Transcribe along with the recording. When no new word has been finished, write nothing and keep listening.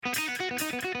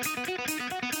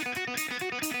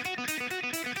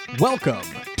Welcome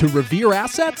to Revere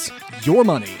Assets, Your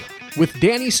Money, with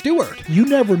Danny Stewart, You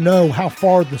never know how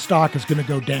far the stock is going to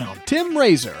go down. Tim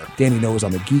Razor, Danny knows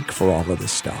I'm a geek for all of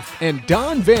this stuff. and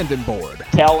Don Vandenborg.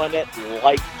 Telling it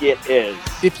like it is.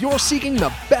 If you're seeking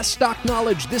the best stock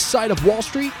knowledge this side of Wall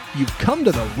Street, you've come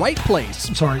to the right place.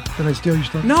 I'm sorry, did I steal your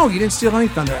stuff? No, you didn't steal any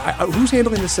thunder. Who's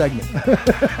handling this segment?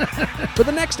 For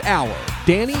the next hour,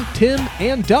 Danny, Tim,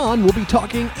 and Don will be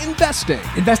talking investing,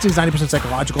 Investing is 90%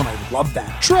 psychological, and I love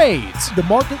that. trades, The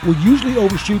market will usually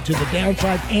overshoot to the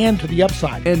downside and to the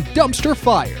upside. and dumpster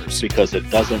fires. Because it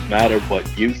doesn't matter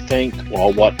what you think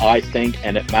or what I think,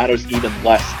 and it matters even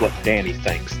less what Danny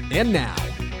thinks. And now,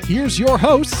 here's your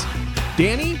hosts,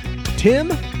 Danny,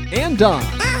 Tim, and Don.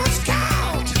 I was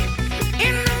caught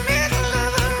in the middle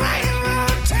of a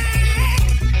railroad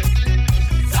track.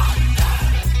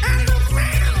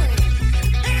 Underground,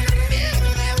 and I knew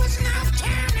there was no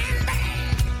turning back.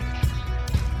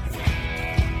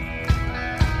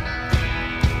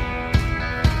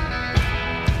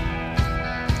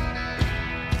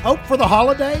 Hope for the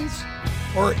holidays,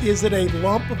 or is it a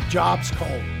lump of jobs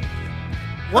coal?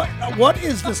 What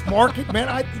is this market,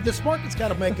 man? This market's got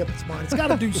to make up its mind. It's got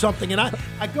to do something. And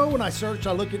I go and I search,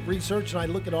 I look at research, and I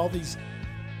look at all these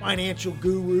financial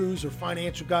gurus or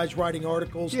financial guys writing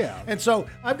articles. Yeah. And so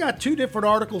I've got two different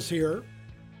articles here.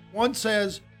 One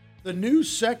says, the new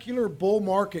secular bull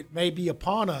market may be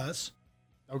upon us.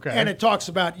 Okay. And it talks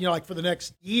about, like for the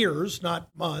next years, not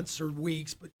months or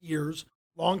weeks, but years,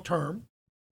 long term.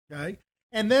 Okay.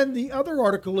 And then the other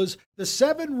article is the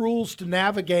 7 rules to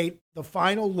navigate the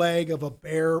final leg of a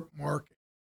bear market.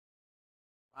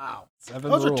 Wow.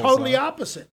 Those are totally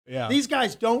opposite. Yeah. These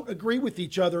guys don't agree with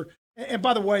each other. And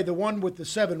by the way, the one with the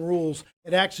 7 rules,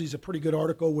 it actually is a pretty good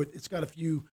article. It's got a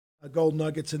few gold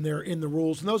nuggets in there in the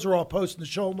rules. And those are all posted in the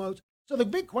show notes. So the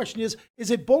big question is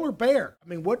it bull or bear? I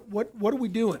mean, what are we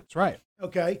doing? That's right.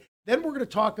 Okay. Then we're going to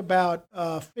talk about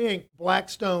Fink,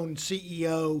 Blackstone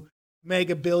CEO,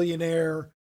 mega billionaire,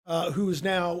 who is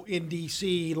now in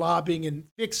D.C. lobbying and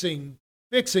fixing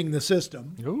the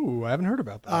system, Ooh, I haven't heard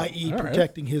about that. i.e. All right.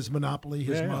 protecting his monopoly,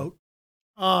 his Yeah. moat.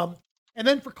 And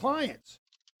then for clients,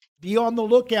 be on the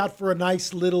lookout for a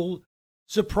nice little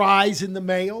surprise in the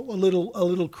mail, a little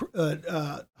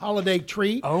holiday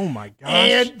treat. Oh my gosh.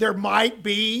 And there might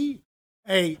be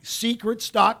a secret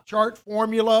stock chart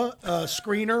formula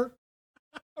screener.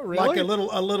 Really? Like a little,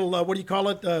 what do you call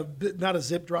it? Not a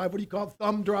zip drive. What do you call it?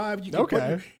 Thumb drive. You can put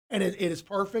Okay. and it is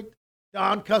perfect.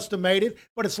 Don custom made it,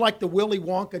 but it's like the Willy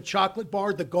Wonka chocolate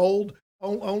bar, the gold.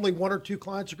 Only 1 or 2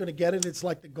 clients are going to get it. It's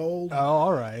like the gold. Oh,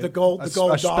 all right. The gold a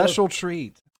dollar. special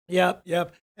treat. Yep.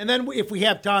 And then if we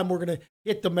have time, we're going to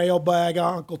hit the mailbag.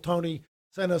 Uncle Tony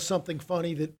sent us something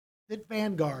funny that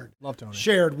Vanguard Love Tony.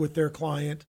 shared with their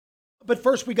client. But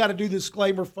first, we got to do the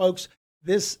disclaimer, folks.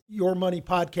 This Your Money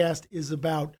podcast is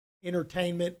about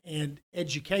entertainment and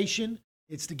education.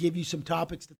 It's to give you some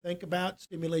topics to think about,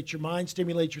 stimulate your mind,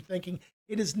 stimulate your thinking.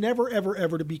 It is never, ever,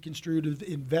 ever to be construed as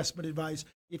investment advice.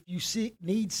 If you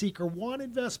seek or want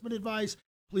investment advice,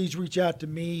 please reach out to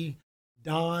me,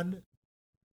 Don,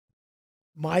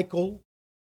 Michael,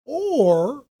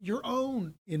 or your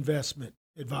own investment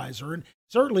advisor. And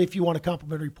certainly if you want a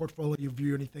complimentary portfolio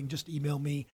review or anything, just email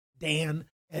me,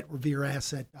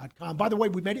 Dan@revereasset.com. By the way,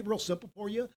 we made it real simple for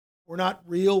you. We're not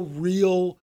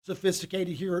real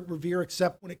sophisticated here at Revere,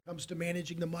 except when it comes to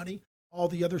managing the money. All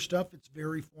the other stuff, it's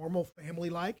very formal,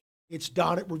 family-like. It's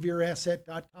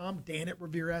Don@revereasset.com,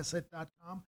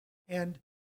 Dan@revereasset.com, and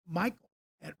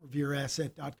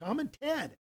Michael@revereasset.com, and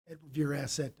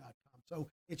Ted@revereasset.com. So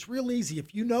it's real easy.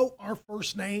 If you know our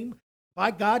first name,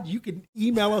 by God, you can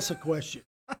email us a question.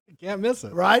 Can't miss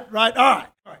it. Right. All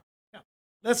right. Now,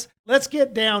 let's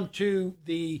get down to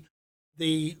the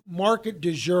market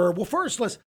du jour. Well, first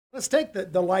let's take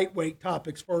the lightweight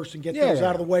topics first and get those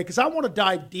out of the way, because I want to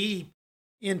dive deep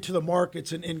into the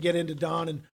markets and get into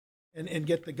Don and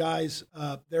get the guys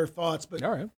their thoughts. But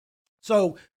All right.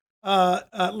 so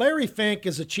Larry Fink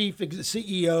is a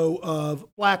CEO of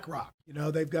BlackRock.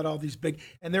 They've got all these big,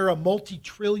 and they're a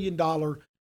multi-trillion-dollar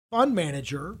fund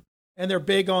manager. And they're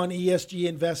big on ESG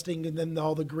investing. And then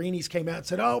all the greenies came out and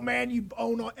said, oh, man, you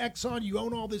own Exxon, you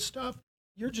own all this stuff.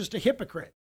 You're just a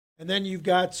hypocrite. And then you've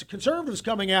got conservatives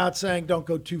coming out saying, don't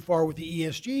go too far with the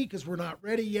ESG because we're not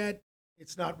ready yet.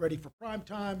 It's not ready for prime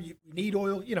time. We need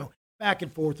oil, back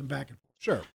and forth.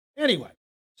 Sure. Anyway,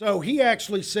 so he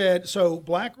actually said,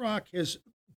 BlackRock has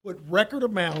put record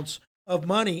amounts of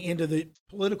money into the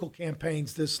political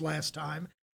campaigns this last time.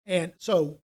 And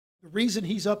so the reason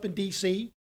he's up in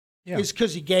D.C. is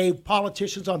because he gave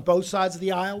politicians on both sides of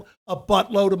the aisle a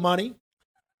buttload of money.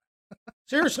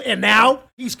 Seriously. And now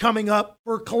he's coming up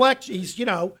for collection. He's,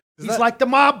 that- like the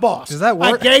mob boss. Does that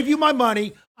work? I gave you my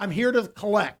money. I'm here to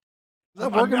collect. Does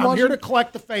that I'm, work in I'm here to Washington?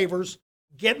 collect the favors,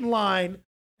 get in line.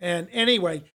 And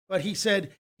anyway, but he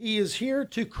said he is here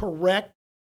to correct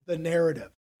the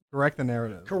narrative. Correct the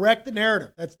narrative. Correct the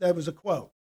narrative. That was a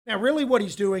quote. Now, really what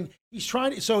he's doing, he's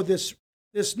trying to, so this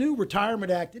new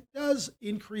Retirement Act, it does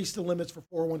increase the limits for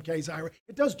 401ks, IRA.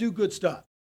 It does do good stuff.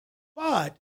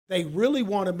 But they really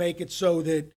want to make it so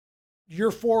that your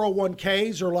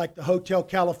 401ks are like the Hotel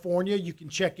California. You can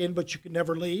check in, but you can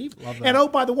never leave. Love that. And oh,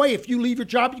 by the way, if you leave your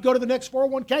job, you go to the next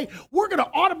 401k, we're going to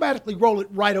automatically roll it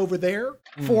right over there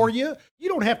for you. You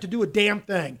don't have to do a damn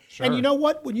thing. Sure. And you know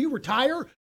what? When you retire,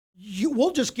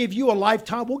 we'll just give you a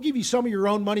lifetime. We'll give you some of your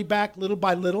own money back little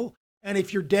by little. And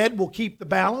if you're dead, we'll keep the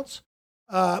balance.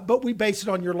 But we base it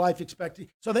on your life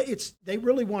expectancy. So they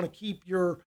really want to keep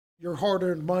your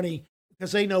hard-earned money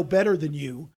because they know better than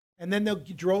you. And then they'll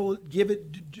droll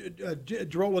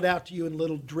it out to you in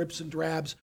little drips and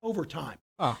drabs over time.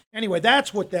 Oh. Anyway,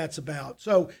 that's what that's about.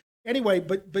 So anyway,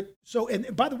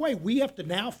 and by the way, we have to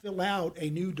now fill out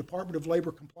a new Department of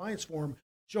Labor compliance form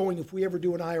showing if we ever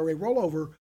do an IRA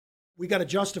rollover, we got to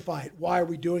justify it. Why are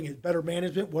we doing it? Better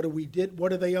management. What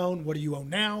do they own? What do you own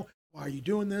now? Why are you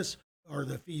doing this? Are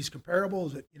the fees comparable?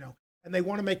 Is it, and they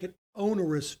want to make it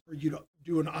onerous for you to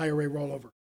do an IRA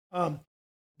rollover.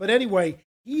 But anyway,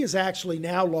 he has actually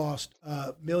now lost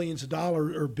millions of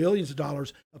dollars or billions of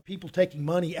dollars of people taking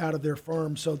money out of their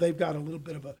firm. So they've got a little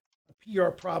bit of a PR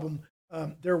problem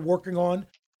they're working on.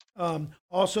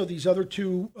 Also, these other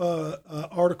two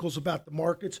articles about the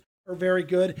markets are very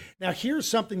good. Now, here's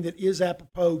something that is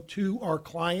apropos to our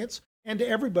clients and to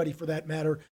everybody for that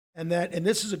matter. And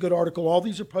this is a good article. All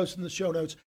these are posted in the show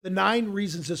notes. The 9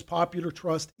 reasons this popular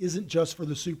trust isn't just for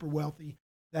the super wealthy.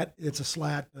 That it's a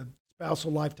SLAT, the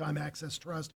Spousal Lifetime Access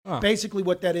Trust. Huh. Basically,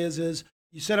 what that is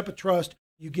you set up a trust,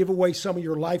 you give away some of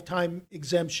your lifetime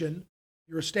exemption,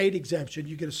 your estate exemption.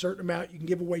 You get a certain amount you can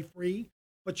give away free,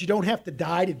 but you don't have to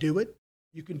die to do it.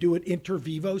 You can do it inter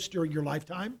vivos during your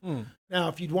lifetime. Now,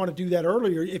 if you'd want to do that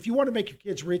earlier, if you want to make your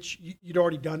kids rich, you'd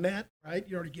already done that, right?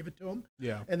 You already give it to them.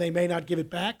 Yeah. And they may not give it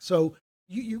back. So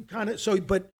you kind of,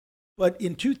 but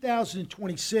in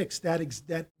 2026,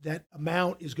 that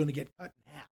amount is going to get cut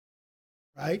in half,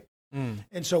 right?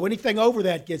 And so anything over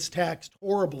that gets taxed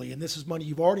horribly. And this is money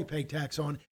you've already paid tax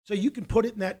on. So you can put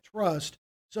it in that trust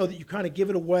so that you kind of give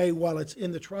it away while it's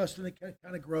in the trust and it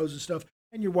kind of grows and stuff.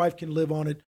 And your wife can live on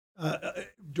it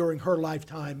during her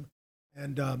lifetime.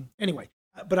 And anyway,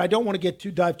 but I don't want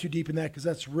to dive too deep in that because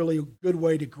that's really a good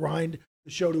way to grind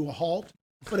the show to a halt.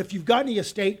 But if you've got any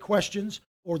estate questions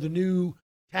or the new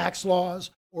tax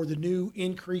laws or the new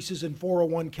increases in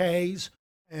 401ks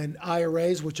and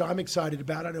IRAs, which I'm excited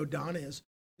about, I know Don is,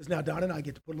 because now Don and I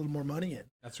get to put a little more money in.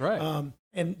 That's right.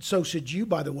 And so should you,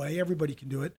 by the way. Everybody can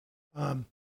do it,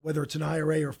 whether it's an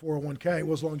IRA or 401k,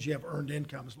 well, as long as you have earned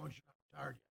income, as long as you're not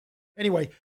retired yet. Anyway,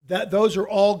 those are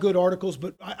all good articles,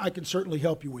 but I can certainly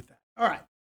help you with that. All right.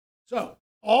 So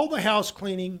all the house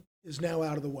cleaning is now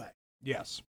out of the way.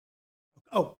 Yes.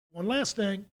 Oh, one last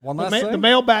thing. One last thing? The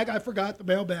mailbag. I forgot the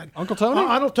mailbag. Uncle Tony?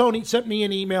 Uncle Tony sent me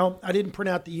an email. I didn't print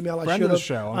out the email. I Friend should of the have.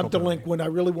 show, I'm Uncle Tony. delinquent. I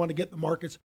really want to get the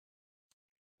markets.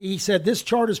 He said, this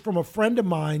chart is from a friend of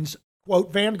mine's,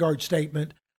 quote, Vanguard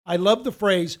statement. I love the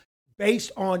phrase,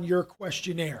 based on your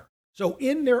questionnaire. So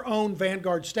in their own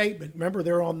Vanguard statement, remember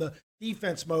they're on the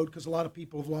defense mode because a lot of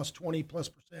people have lost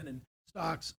 20+% in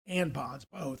stocks and bonds,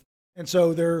 both. And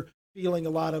so they're feeling a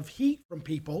lot of heat from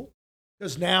people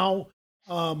because now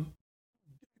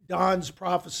Don's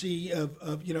prophecy of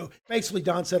basically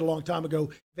Don said a long time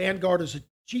ago, Vanguard is a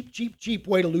cheap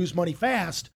way to lose money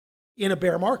fast in a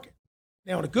bear market.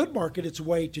 Now in a good market, it's a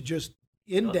way to just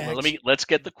index. Let's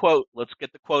get the quote. Let's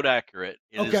get the quote accurate.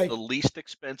 It Okay. is the least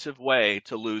expensive way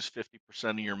to lose 50%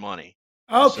 of your money.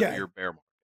 Okay. Your bear market.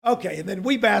 Okay, and then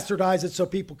we bastardized it so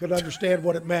people could understand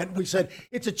what it meant. We said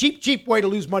it's a cheap way to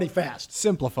lose money fast.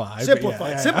 Simplified.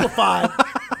 Simplified. Yeah. Simplified.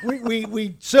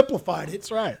 we simplified it.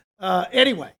 That's right.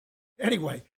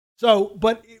 Anyway. So,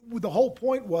 but the whole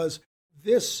point was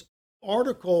this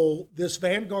article, this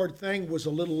Vanguard thing was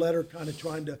a little letter kind of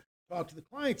trying to talk to the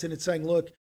clients, and it's saying,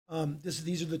 look,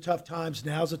 these are the tough times.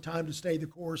 Now's the time to stay the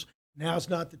course. Now's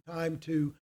not the time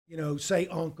to, say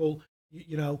uncle,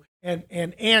 and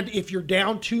if you're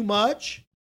down too much,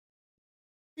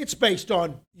 it's based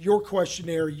on your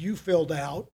questionnaire you filled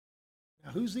out.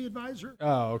 Now, who's the advisor?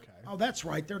 Oh, okay. Oh, that's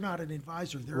right. They're not an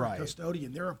advisor. They're Right. a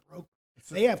custodian. They're a broker.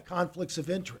 They have conflicts of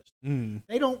interest. Mm.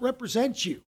 They don't represent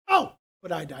you. Oh,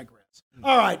 but I digress.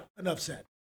 All right, enough said.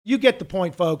 You get the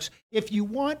point, folks. If you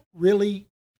want really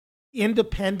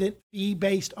independent,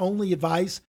 fee-based only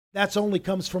advice, that's only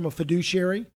comes from a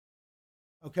fiduciary.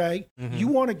 Okay? Mhm. You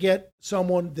want to get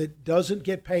someone that doesn't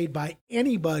get paid by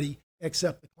anybody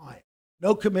except the client.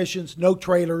 No commissions, no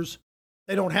trailers.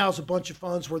 They don't house a bunch of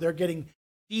funds where they're getting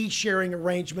fee sharing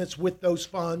arrangements with those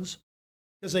funds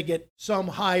because they get some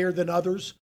higher than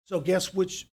others. So guess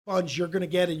which funds you're going to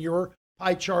get in your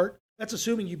pie chart. That's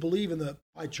assuming you believe in the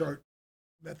pie chart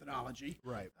methodology.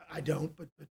 Right. I don't, but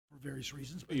for various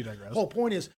reasons. But You the digress. whole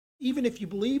point is, even if you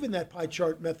believe in that pie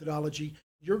chart methodology,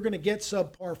 you're going to get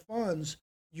subpar funds.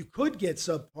 You could get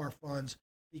subpar funds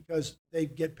because they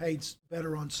get paid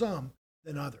better on some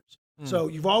than others. So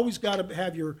you've always got to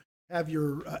have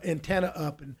your antenna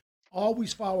up and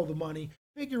always follow the money.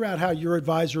 Figure out how your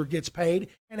advisor gets paid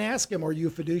and ask him, are you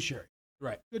a fiduciary?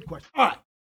 Right. Good question. All right.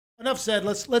 Enough said.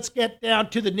 Let's get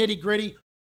down to the nitty gritty.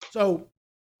 So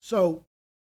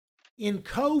in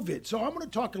COVID, so I'm going to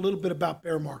talk a little bit about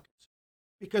bear markets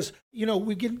because, you know,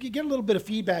 we get a little bit of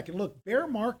feedback, and look, bear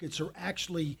markets are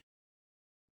actually,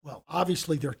 well,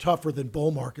 obviously they're tougher than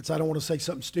bull markets. I don't want to say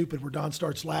something stupid where Don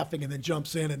starts laughing and then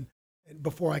jumps in and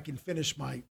before I can finish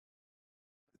my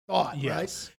thought,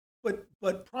 Yes. right?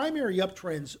 But primary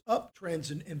uptrends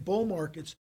and bull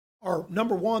markets are,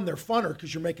 number one, they're funner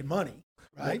because you're making money,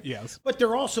 right? Yes. But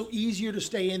they're also easier to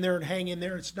stay in there and hang in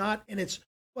there.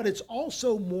 But it's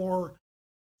also more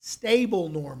stable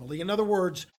normally. In other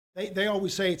words, they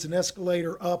always say it's an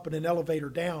escalator up and an elevator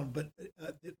down, but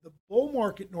the bull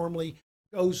market normally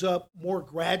goes up more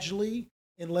gradually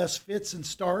in less fits and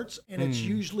starts, and it's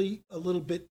usually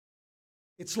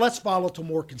it's less volatile,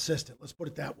 more consistent. Let's put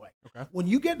it that way. Okay. When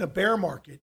you get in a bear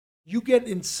market,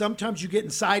 sometimes you get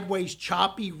in sideways,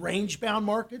 choppy, range-bound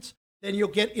markets. Then you'll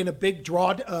get in a big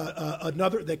draw,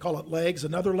 another, they call it legs,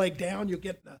 another leg down. You'll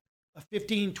get a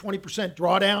 15, 20%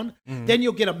 drawdown. Then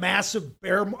you'll get a massive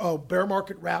bear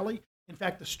market rally. In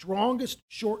fact, the strongest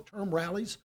short-term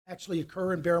rallies actually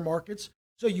occur in bear markets.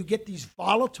 So you get these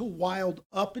volatile, wild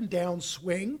up and down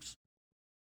swings,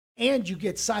 and you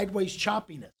get sideways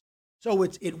choppiness. So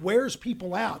it wears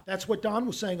people out. That's what Don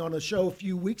was saying on a show a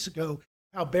few weeks ago,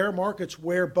 how bear markets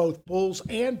wear both bulls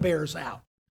and bears out.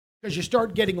 Because you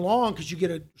start getting long because you get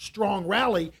a strong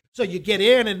rally. So you get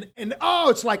in and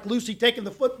it's like Lucy taking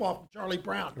the football from Charlie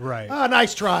Brown. Right.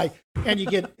 Nice try. And you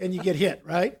get hit,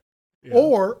 right? Yeah.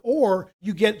 Or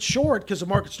you get short because the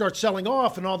market starts selling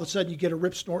off and all of a sudden you get a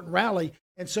rip, snort, and rally.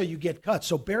 And so you get cut.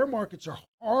 So bear markets are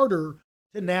harder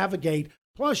to navigate.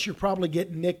 Plus, you're probably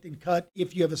getting nicked and cut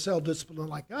if you have a sell discipline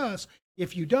like us.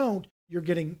 If you don't, you're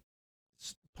getting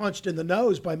punched in the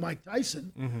nose by Mike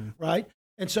Tyson, right?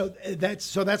 And so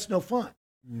that's no fun,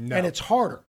 No. and it's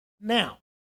harder. Now,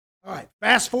 all right,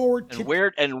 fast forward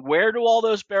to And where do all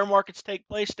those bear markets take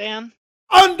place, Dan?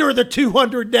 under the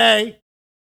 200-day.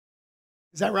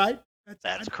 Is that right?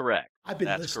 That's correct. I've been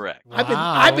That's listening. correct. Wow.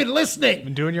 I've been listening.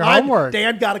 Been doing your homework.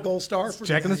 Dan got a gold star for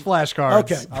Checking today. his flashcards.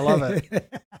 Okay, I love it.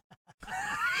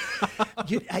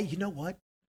 you know what?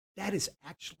 That is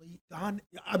actually Don.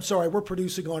 I'm sorry, we're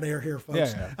producing on air here,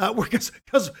 folks. Yeah.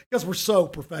 Because we're so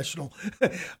professional.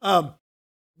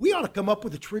 We ought to come up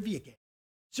with a trivia game.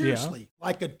 Seriously,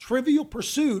 like a Trivial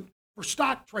Pursuit for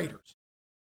stock traders.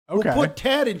 Okay. We'll put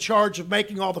Ted in charge of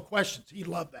making all the questions. He'd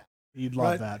love that. He'd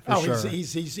love that for oh, sure.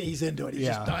 he's into it. He's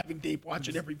just Yeah. diving deep,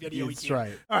 watching every video he That's can.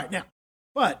 right. All right,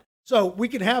 now, so we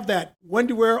can have that. When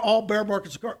do where all bear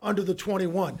markets occur? Under the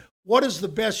 21. What is the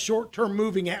best short-term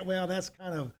moving at? Well, that's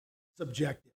kind of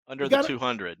subjective. Under You the gotta-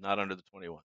 200, not under the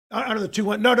 21. Under the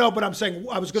 21. No, but I'm saying,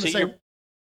 I was going to See, say, you're-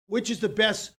 which is the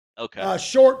best Okay.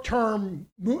 short-term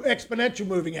exponential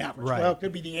moving average? Right. Well, it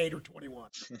could be the 8 or 21.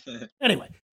 Anyway,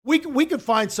 we could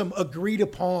find some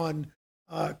agreed-upon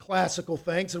classical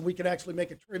things, and we could actually make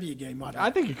a trivia game out of it.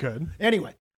 I think you could.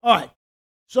 Anyway, all right.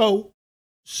 So,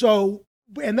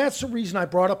 and that's the reason I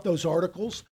brought up those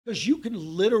articles, because you can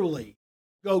literally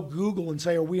go Google and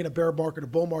say, are we in a bear market or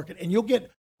bull market? And you'll get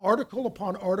article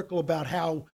upon article about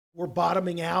how we're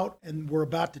bottoming out and we're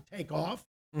about to take off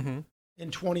in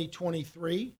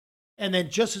 2023. And then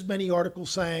just as many articles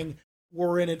saying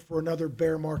we're in it for another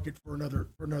bear market for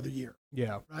another year,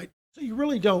 Yeah. right? So you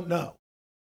really don't know.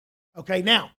 Okay,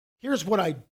 now, here's what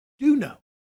I do know.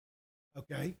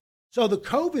 Okay, so the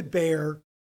COVID bear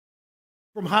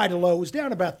from high to low was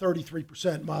down about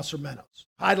 33%, Moss or Meadows.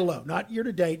 High to low, not year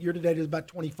to date. Year to date is about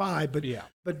 25, but Yeah.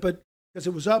 but because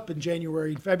it was up in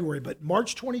January and February. But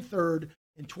March 23rd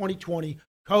in 2020,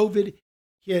 COVID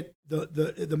hit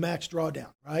the max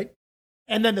drawdown, right?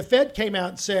 And then the Fed came out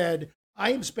and said,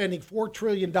 I am spending $4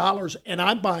 trillion and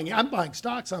I'm buying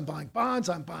stocks, I'm buying bonds,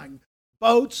 I'm buying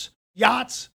boats,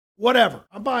 yachts, whatever.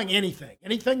 I'm buying anything.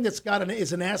 Anything that's got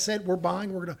is an asset we're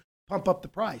buying, we're going to pump up the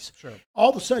price. Sure. All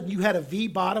of a sudden, you had a V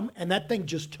bottom, and that thing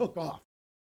just took off.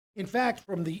 In fact,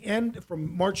 from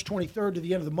March 23rd to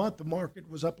the end of the month, the market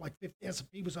was up like 50.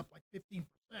 S&P was up like 15%.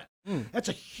 That's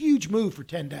a huge move for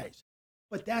 10 days.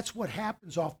 But that's what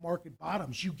happens off market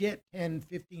bottoms. You get 10,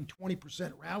 15,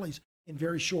 20% rallies in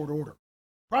very short order.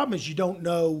 Problem is, you don't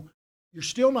know. You're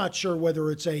still not sure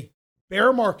whether it's a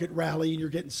bear market rally and you're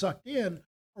getting sucked in,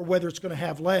 or whether it's going to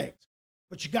have legs.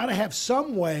 But you got to have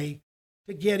some way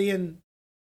to get in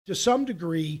to some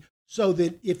degree, so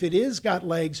that if it is got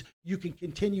legs, you can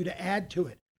continue to add to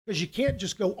it. Because you can't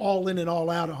just go all in and all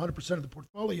out 100% of the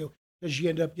portfolio, because you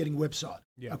end up getting whipsawed.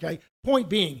 Yeah. Okay. Point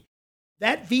being,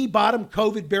 that V bottom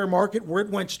COVID bear market where it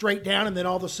went straight down and then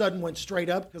all of a sudden went straight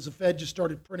up because the Fed just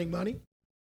started printing money,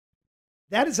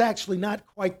 that is actually not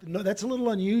quite that's a little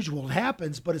unusual. It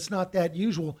happens, but it's not that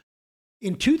usual.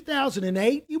 In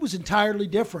 2008, it was entirely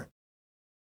different.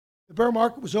 The bear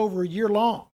market was over a year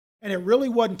long, and it really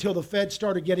wasn't until the Fed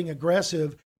started getting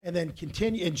aggressive and then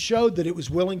continued and showed that it was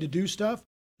willing to do stuff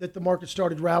that the market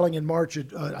started rallying in March,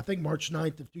 I think March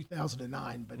 9th of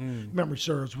 2009, but memory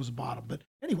serves was a bottom. But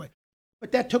anyway,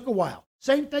 but that took a while.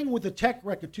 Same thing with the tech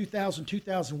wreck of 2000,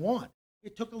 2001.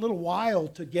 It took a little while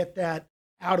to get that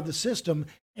out of the system.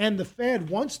 And the Fed,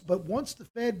 once the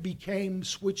Fed became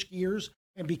switch gears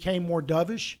and became more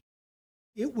dovish,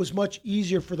 it was much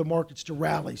easier for the markets to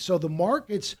rally. So the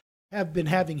markets have been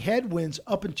having headwinds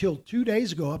up until 2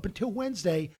 days ago, up until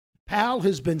Wednesday. Powell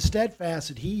has been steadfast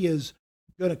that he is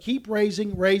going to keep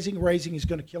raising. He's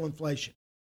going to kill inflation.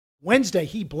 Wednesday,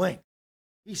 he blinked.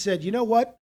 He said, you know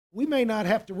what? We may not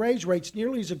have to raise rates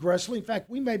nearly as aggressively. In fact,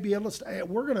 we may be able to,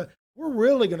 we're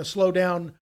really going to slow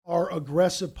down our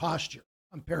aggressive posture.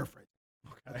 I'm paraphrasing.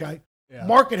 Okay. Yeah.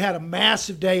 Market had a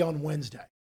massive day on Wednesday.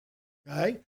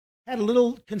 Okay. Had a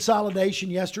little consolidation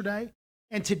yesterday.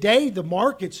 And today the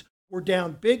markets were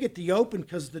down big at the open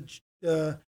because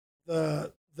the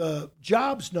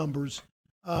jobs numbers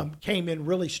came in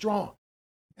really strong.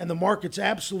 And the markets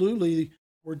absolutely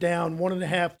were down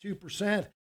 1.5%, 2%.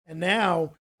 And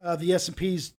now the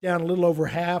S&P's down a little over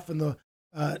half, and the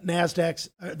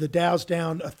the Dow's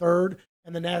down a third,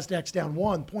 and the NASDAQ's down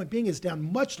 1. Point being, it's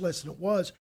down much less than it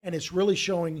was, and it's really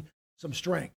showing some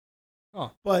strength.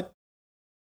 But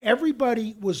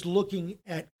everybody was looking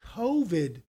at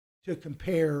COVID to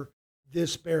compare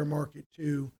this bear market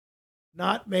to,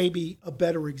 not maybe a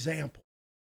better example.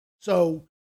 So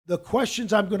the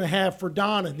questions I'm going to have for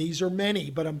Don, and these are many,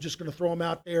 but I'm just going to throw them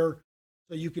out there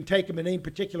so you can take them in any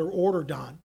particular order,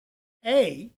 Don.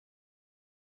 A,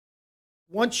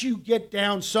 once you get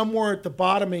down somewhere at the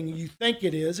bottoming you think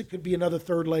it could be another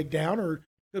third leg down, or it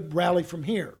could rally from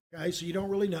here. Okay, so you don't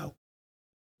really know.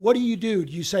 What do? Do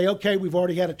you say, okay, we've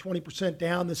already had a 20%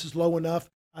 down, this is low enough,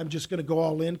 I'm just going to go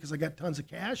all in because I got tons of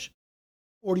cash?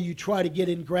 Or do you try to get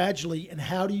in gradually, and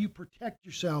how do you protect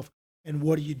yourself, and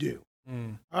what do you do?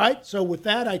 All right, so with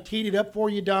that, I teed it up for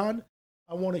you, Don.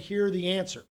 I want to hear the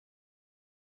answer.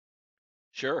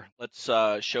 Sure. Let's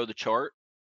show the chart,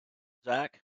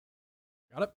 Zach.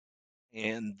 Got it.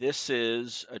 And this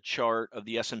is a chart of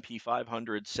the S&P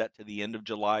 500 set to the end of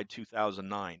July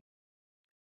 2009.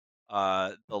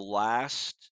 The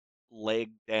last leg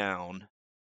down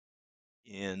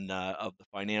of the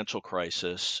financial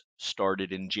crisis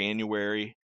started in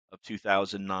January of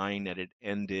 2009, and it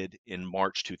ended in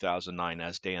March 2009,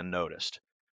 as Dan noticed.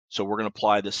 So we're going to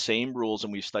apply the same rules,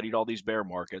 and we've studied all these bear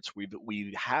markets.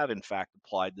 We have in fact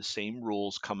applied the same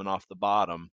rules coming off the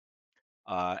bottom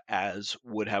as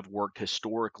would have worked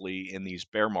historically in these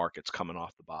bear markets coming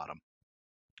off the bottom.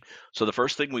 So the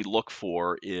first thing we look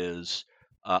for is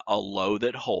a low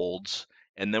that holds,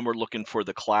 and then we're looking for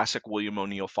the classic William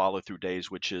O'Neill follow-through days,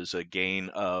 which is a gain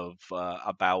of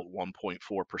about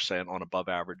 1.4% on above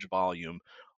average volume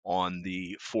on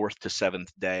the 4th to 7th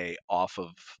day off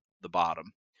of the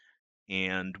bottom.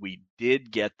 And we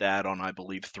did get that on, I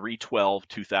believe,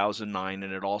 3/12/2009,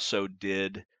 and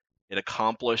it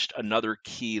accomplished another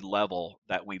key level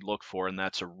that we look for, and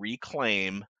that's a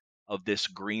reclaim of this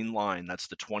green line. That's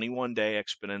the 21-day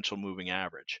exponential moving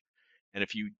average.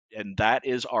 And that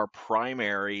is our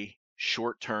primary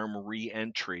short-term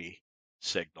re-entry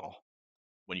signal.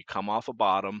 When you come off a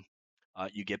bottom,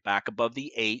 you get back above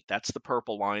the 8. That's the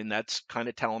purple line. That's kind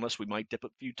of telling us we might dip a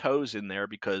few toes in there,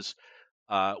 because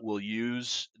we'll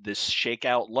use this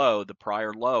shakeout low, the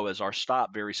prior low, as our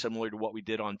stop, very similar to what we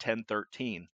did on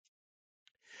 10/13.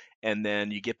 And then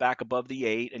you get back above the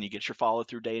 8, and you get your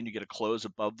follow-through day, and you get a close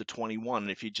above the 21.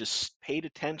 And if you just paid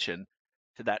attention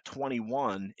to that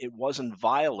 21, it wasn't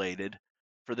violated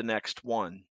for the next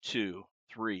 1, 2,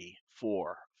 3,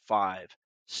 4, 5,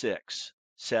 6,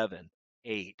 7,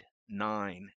 8,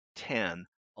 9, 10,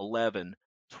 11,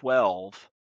 12,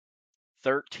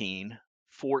 13,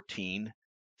 14,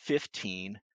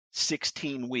 15,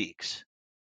 16 weeks.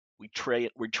 We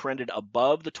trended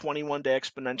above the 21-day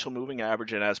exponential moving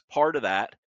average, and as part of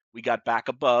that, we got back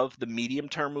above the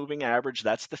medium-term moving average,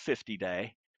 that's the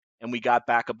 50-day, and we got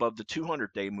back above the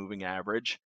 200-day moving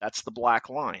average, that's the black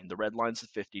line. The red line's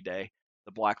the 50-day,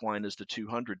 the black line is the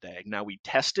 200-day. Now we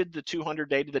tested the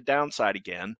 200-day to the downside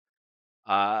again,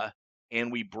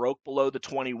 and we broke below the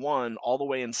 21 all the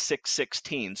way in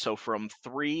 6/16. So from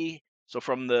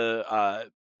the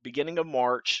beginning of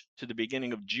March to the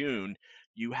beginning of June,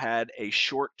 you had a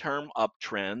short-term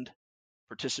uptrend,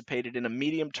 participated in a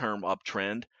medium-term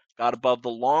uptrend, got above the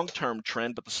long-term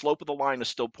trend, but the slope of the line is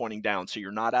still pointing down. So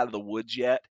you're not out of the woods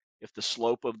yet if the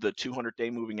slope of the 200-day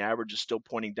moving average is still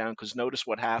pointing down, because notice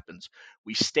what happens.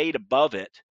 We stayed above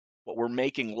it, but we're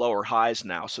making lower highs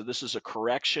now. So this is a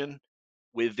correction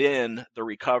within the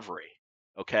recovery,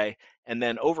 okay? And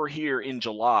then over here in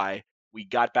July, we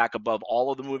got back above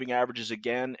all of the moving averages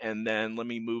again, and then let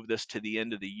me move this to the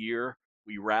end of the year.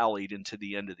 We rallied into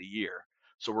the end of the year.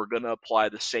 So we're going to apply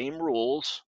the same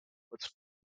rules.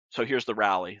 So here's the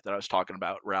rally that I was talking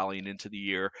about, rallying into the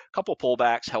year. A couple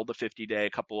pullbacks, held the 50-day,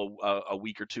 a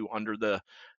week or two under the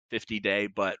 50-day,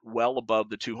 but well above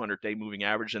the 200-day moving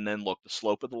average. And then look, the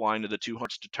slope of the line of the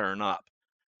 200s to turn up.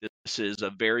 This is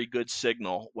a very good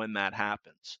signal when that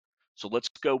happens. So let's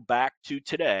go back to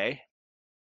today,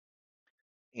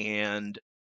 and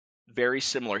very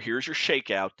similar. Here's your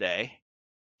shakeout day,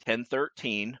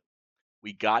 10/13.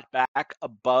 We got back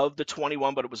above the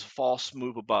 21, but it was a false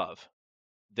move above.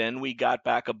 Then we got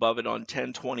back above it on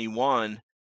 10/21,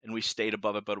 and we stayed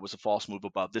above it, but it was a false move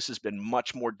above. This has been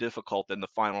much more difficult than the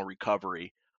final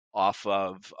recovery off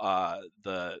of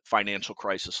the financial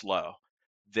crisis low.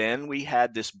 Then we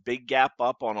had this big gap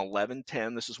up on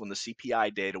 11/10. This is when the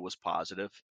CPI data was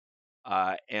positive.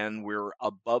 And we're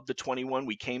above the 21.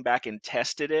 We came back and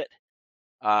tested it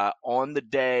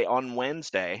on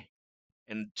Wednesday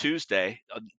and Tuesday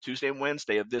and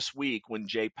Wednesday of this week, when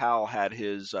Jay Powell had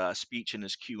his speech and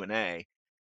his Q&A.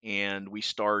 And we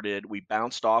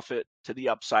bounced off it to the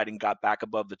upside and got back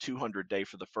above the 200-day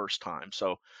for the first time.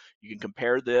 So you can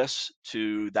compare this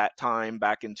to that time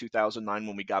back in 2009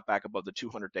 when we got back above the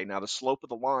 200-day. Now the slope of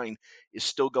the line is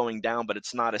still going down, but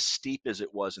it's not as steep as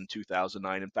it was in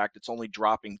 2009. In fact, it's only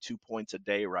dropping 2 points a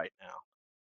day right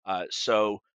now.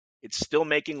 So it's still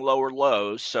making lower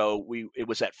lows. So it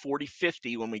was at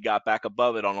 40.50 when we got back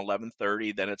above it on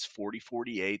 11/30. Then it's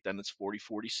 40.48. Then it's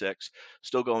 40.46.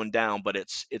 Still going down, but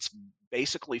it's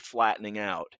basically flattening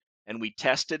out. And we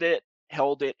tested it,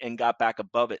 held it, and got back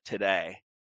above it today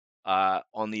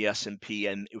on the S&P.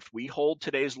 And if we hold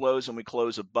today's lows and we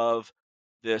close above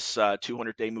this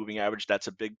 200-day moving average, that's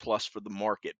a big plus for the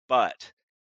market. But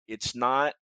it's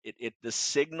not. The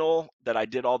signal that I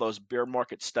did all those bear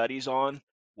market studies on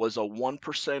was a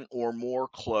 1% or more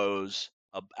close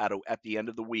at the end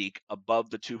of the week above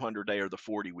the 200-day or the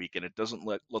 40-week, and it doesn't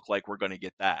look like we're going to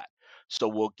get that. So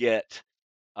we'll get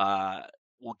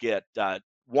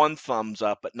one thumbs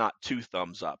up, but not two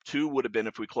thumbs up. Two would have been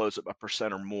if we close at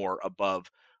 1% or more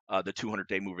above the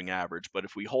 200-day moving average. But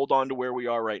if we hold on to where we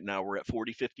are right now, we're at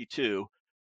 40.52,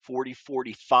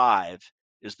 40.45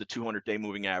 is the 200-day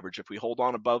moving average. If we hold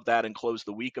on above that and close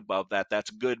the week above that,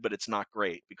 that's good, but it's not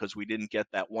great because we didn't get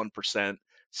that 1%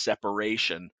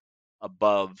 separation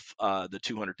above the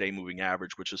 200-day moving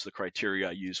average, which is the criteria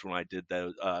I used when I did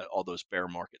all those bear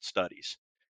market studies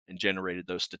and generated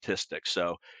those statistics.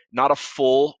 So not a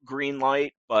full green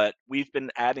light, but we've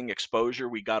been adding exposure.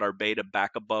 We got our beta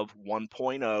back above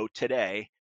 1.0 today.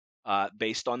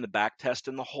 Based on the back test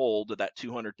and the hold of that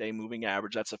 200-day moving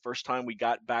average. That's the first time we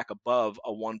got back above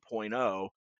a 1.0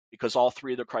 because all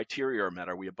three of the criteria are met.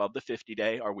 Are we above the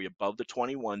 50-day? Are we above the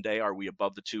 21-day? Are we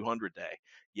above the 200-day?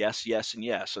 Yes, yes, and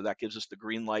yes. So that gives us the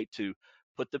green light to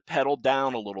put the pedal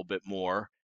down a little bit more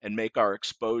and make our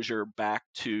exposure back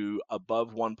to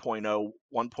above 1.0.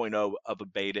 1.0 of a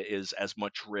beta is as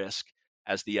much risk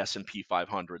as the S&P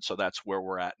 500. So that's where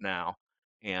we're at now.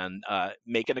 And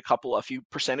making a few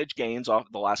percentage gains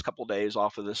off the last couple of days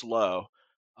off of this low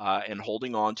and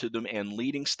holding on to them. And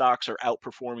leading stocks are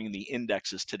outperforming the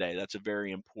indexes today. That's a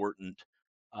very important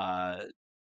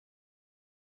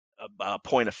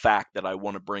point of fact that I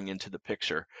want to bring into the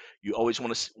picture. You always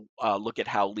want to look at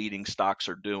how leading stocks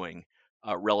are doing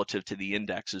relative to the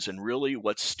indexes. And really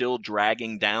what's still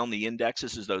dragging down the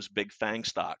indexes is those big FANG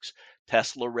stocks.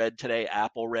 Tesla red today,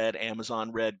 Apple red,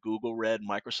 Amazon red, Google red,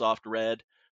 Microsoft red,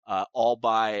 all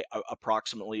by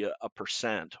approximately a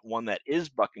percent. One that is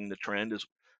bucking the trend is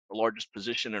largest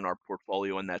position in our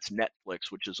portfolio, and that's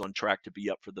Netflix, which is on track to be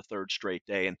up for the third straight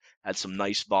day and had some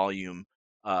nice volume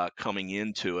coming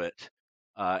into it.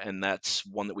 And that's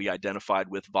one that we identified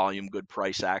with volume, good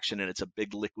price action, and it's a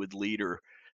big liquid leader.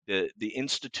 The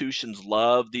institutions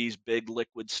love these big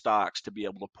liquid stocks to be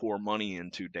able to pour money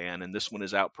into, Dan, and this one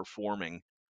is outperforming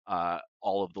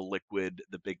all of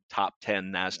the big top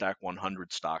 10 NASDAQ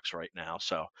 100 stocks right now.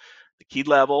 So the key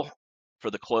level for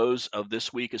the close of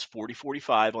this week is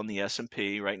 40.45 on the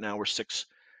S&P. Right now we're six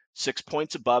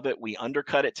points above it. We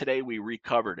undercut it today. We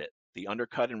recovered it. The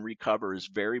undercut and recover is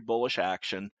very bullish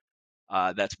action.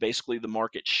 That's basically the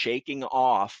market shaking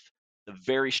off the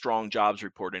very strong jobs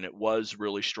report, and it was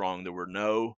really strong. There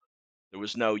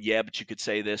was no, yeah, but you could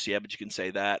say this, yeah, but you can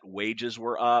say that. Wages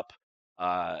were up.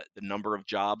 The number of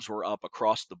jobs were up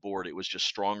across the board. It was just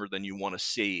stronger than you want to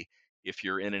see if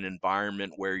you're in an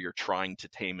environment where you're trying to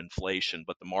tame inflation.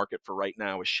 But the market for right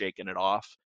now is shaking it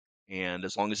off. And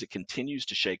as long as it continues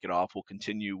to shake it off, we'll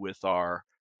continue with our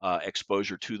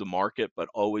exposure to the market, but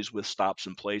always with stops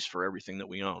in place for everything that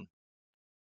we own.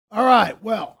 All right.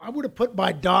 Well, I would have put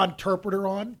my Don interpreter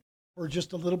on for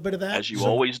just a little bit of that. As you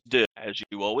always do. As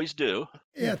you always do.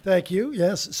 Yeah, thank you.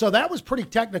 Yes. So that was pretty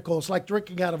technical. It's like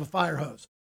drinking out of a fire hose.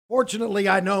 Fortunately,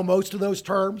 I know most of those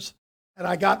terms, and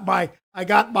I got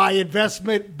my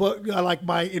investment book, like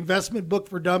my investment book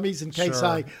for dummies, in case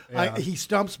he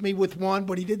stumps me with one,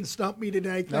 but he didn't stump me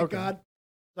today, thank God.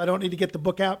 I don't need to get the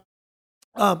book out.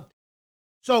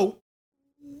 So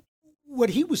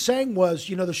what he was saying was,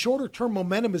 the shorter term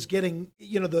momentum is getting,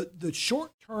 the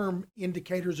short term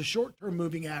indicators, the short term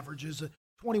moving averages, the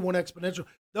 21 exponential,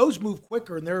 those move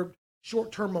quicker and they're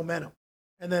short term momentum.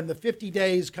 And then the 50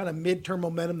 days kind of midterm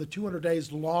momentum, the 200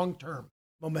 days long term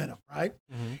momentum, right?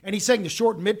 Mm-hmm. And he's saying the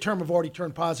short and midterm have already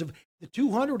turned positive. The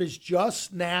 200 is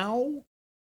just now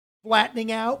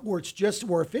flattening out where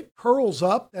if it curls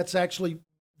up, that's actually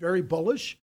very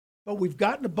bullish. But we've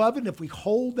gotten above it, and if we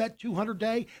hold that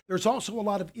 200-day, there's also a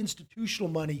lot of institutional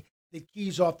money that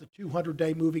keys off the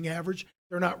 200-day moving average.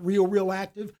 They're not real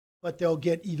active, but they'll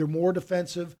get either more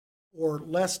defensive or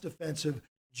less defensive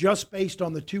just based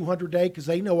on the 200-day, because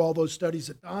they know all those studies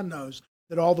that Don knows,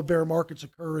 that all the bear markets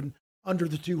occur in under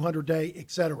the 200-day,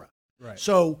 et cetera. Right.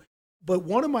 So, but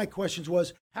one of my questions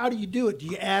was, how do you do it? Do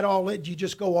you add all in? Do you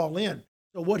just go all in?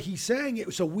 So what he's saying,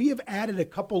 so we have added a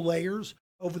couple layers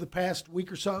over the past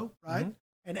week or so, right?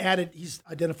 Mm-hmm. And he's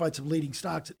identified some leading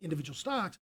stocks, individual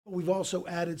stocks, but we've also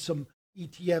added some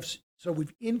ETFs. So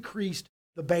we've increased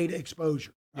the beta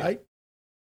exposure, right? Yeah.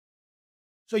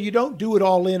 So you don't do it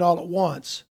all in all at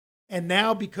once. And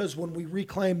now, because when we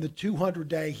reclaimed the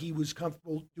 200-day, he was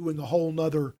comfortable doing a whole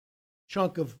nother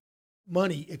chunk of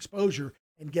money exposure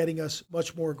and getting us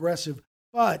much more aggressive.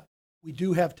 But we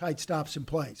do have tight stops in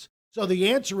place. So the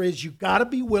answer is you've got to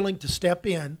be willing to step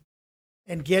in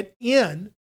and get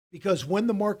in, because when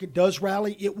the market does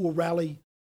rally, it will rally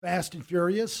fast and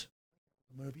furious.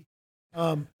 The movie,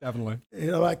 definitely,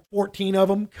 like 14 of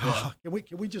them. God, can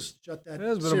we just shut that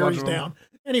series down?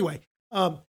 Anyway,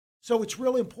 so it's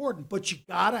really important, but you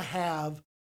got to have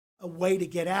a way to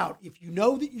get out. If you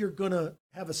know that you're going to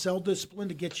have a sell discipline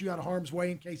to get you out of harm's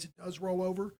way in case it does roll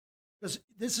over, because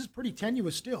this is pretty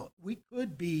tenuous still. We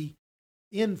could be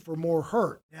in for more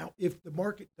hurt. Now, if the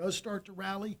market does start to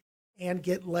rally and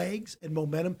get legs and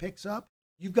momentum picks up,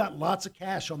 you've got lots of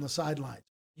cash on the sidelines.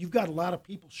 You've got a lot of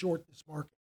people short this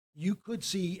market. You could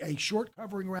see a short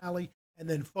covering rally and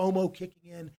then FOMO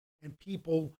kicking in and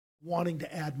people wanting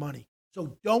to add money.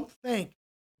 So don't think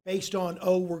based on,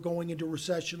 we're going into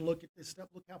recession, look at this stuff,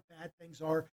 look how bad things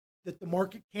are, that the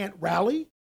market can't rally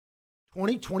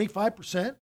 20,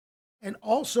 25%. And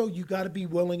also you got to be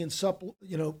willing and supple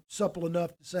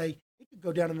enough to say it could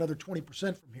go down another 20%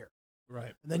 from here.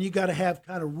 Right. And then you got to have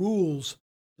kind of rules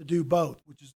to do both,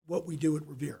 which is what we do at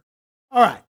Revere. All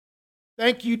right.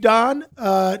 Thank you, Don.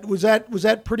 Was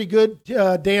that pretty good,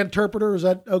 Dan Interpreter? Is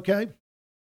that okay?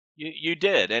 You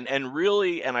did, and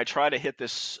really, and I try to hit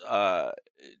this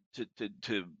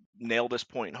to nail this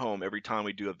point home every time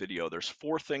we do a video. There's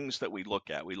 4 things that we look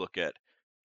at. We look at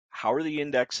how are the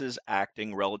indexes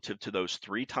acting relative to those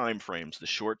 3 time frames: the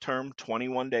short-term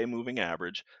 21-day moving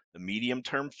average, the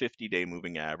medium-term 50-day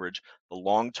moving average, the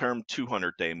long-term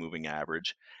 200-day moving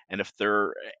average,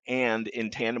 and in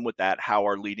tandem with that, how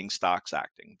are leading stocks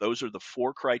acting? Those are the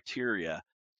 4 criteria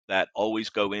that always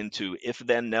go into if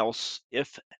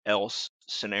else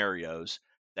scenarios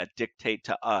that dictate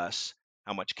to us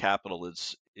how much capital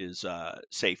is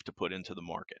safe to put into the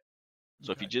market.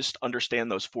 So if you just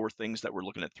understand those 4 things that we're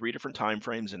looking at 3 different time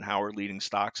frames and how are leading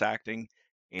stocks acting,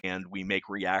 and we make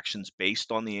reactions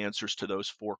based on the answers to those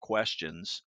 4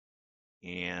 questions,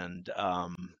 and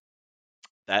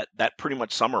that pretty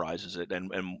much summarizes it.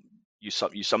 And you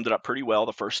summed it up pretty well.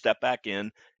 The first step back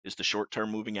in is the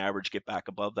short-term moving average. Get back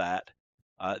above that.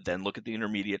 Then look at the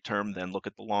intermediate term. Then look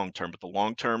at the long term. But the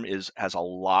long term has a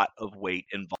lot of weight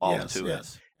involved to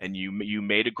it. And you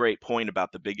made a great point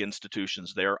about the big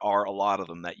institutions. There are a lot of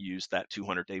them that use that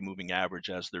 200-day moving average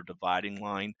as their dividing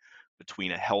line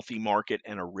between a healthy market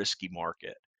and a risky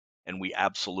market. And we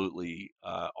absolutely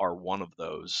are one of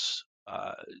those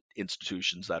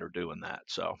institutions that are doing that.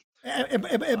 So,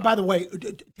 and by the way,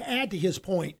 to add to his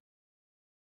point,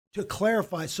 to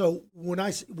clarify, so when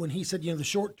he said, the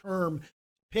short term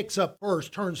picks up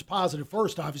first, turns positive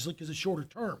first, obviously because it's shorter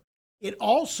term, it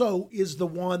also is the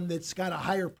one that's got a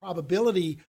higher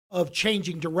probability of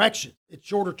changing direction. It's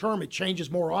shorter term; it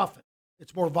changes more often.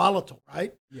 It's more volatile,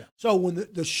 right? Yeah. So when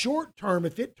the short term,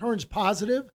 if it turns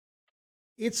positive,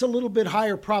 it's a little bit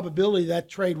higher probability that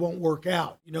trade won't work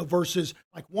out, versus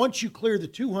like once you clear the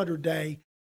 200-day,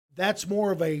 that's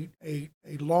more of a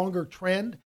longer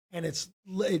trend, and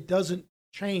it doesn't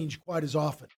change quite as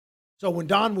often. So when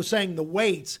Don was saying the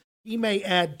weights, he may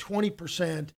add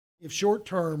 20% if short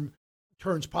term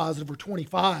turns positive, or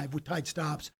 25 with tight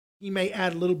stops. He may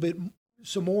add a little bit,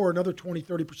 some more, another 20,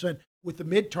 30% with the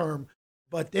midterm,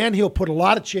 but then he'll put a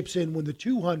lot of chips in when the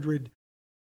 200,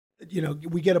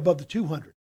 we get above the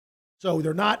 200. So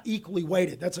they're not equally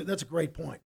weighted. That's a great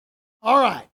point. All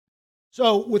right.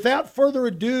 So without further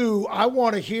ado, I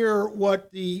want to hear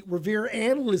what the Revere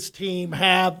analyst team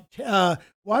have.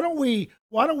 Why don't we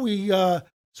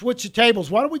switch the tables?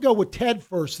 Why don't we go with Ted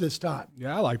first this time?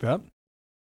 Yeah, I like that.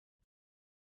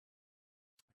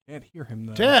 Can't hear him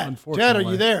though. Ted, are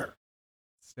you there?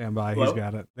 Stand by. Hello? He's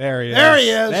got it. There he is. There he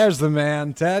is. There's the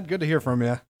man. Ted, good to hear from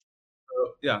you.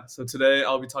 So today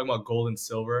I'll be talking about gold and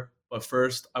silver. But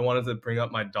first, I wanted to bring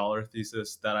up my dollar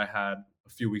thesis that I had a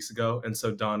few weeks ago. And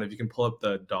so, Don, if you can pull up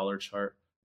the dollar chart,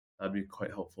 that'd be quite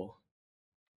helpful.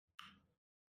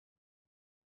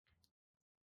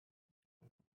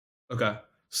 Okay.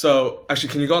 So, actually,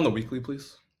 can you go on the weekly,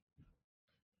 please?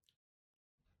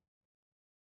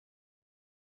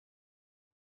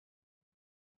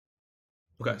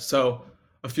 Okay. So,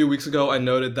 a few weeks ago, I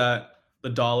noted that the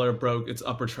dollar broke its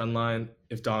upper trend line.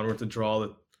 If Don were to draw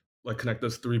connect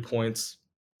those 3 points,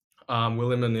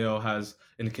 William O'Neill has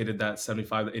indicated that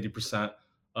 75 to 80%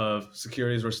 of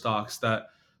securities or stocks that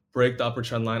break the upper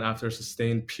trend line after a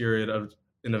sustained period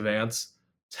in advance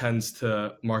tends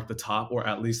to mark the top, or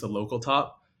at least a local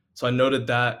top. So I noted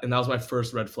that, and that was my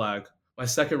first red flag. My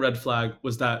second red flag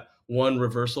was that one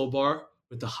reversal bar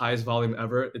with the highest volume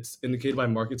ever. It's indicated by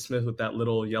MarketSmith with that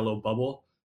little yellow bubble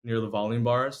near the volume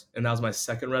bars, and that was my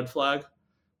second red flag.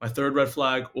 My third red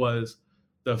flag was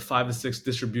the 5 to 6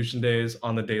 distribution days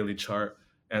on the daily chart,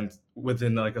 and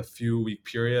within like a few week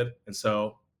period. And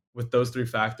so with those 3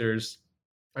 factors,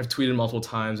 I've tweeted multiple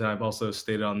times, and I've also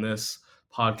stated on this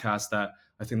podcast that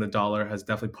I think the dollar has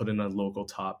definitely put in a local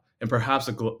top, and perhaps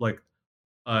just like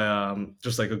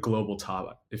a global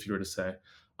top, if you were to say.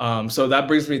 So that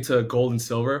brings me to gold and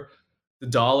silver. The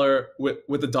dollar,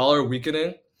 with the dollar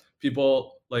weakening,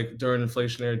 people like during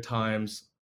inflationary times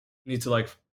need to like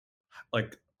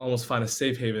almost find a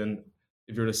safe haven,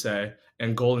 if you were to say,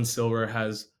 and gold and silver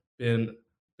has been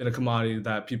a commodity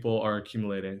that people are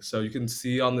accumulating. So you can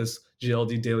see on this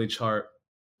GLD daily chart,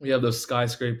 we have those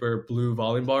skyscraper blue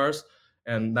volume bars,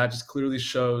 and that just clearly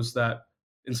shows that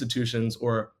institutions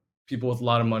or people with a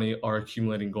lot of money are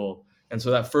accumulating gold. And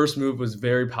so that first move was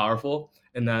very powerful,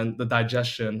 and then the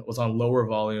digestion was on lower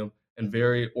volume and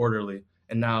very orderly.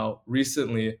 And now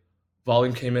recently,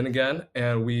 volume came in again,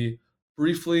 and we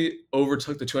briefly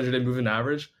overtook the 200-day moving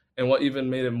average. And what even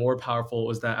made it more powerful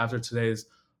was that after today's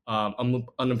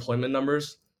unemployment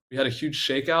numbers, we had a huge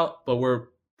shakeout, but we're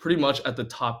pretty much at the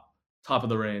top of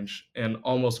the range and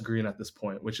almost green at this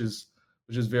point, which is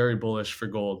very bullish for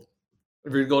gold.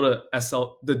 If you go to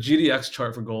the GDX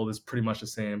chart for gold is pretty much the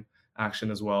same action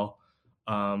as well.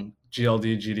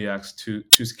 GLD, GDX,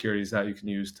 two securities that you can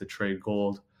use to trade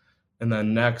gold. And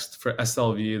then next for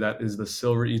SLV, that is the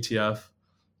silver ETF.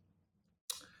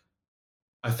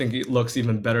 I think it looks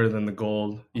even better than the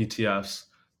gold ETFs.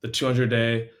 The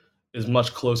 200-day is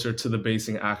much closer to the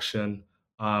basing action.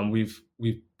 We've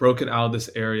broken out of this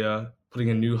area, putting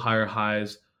in new higher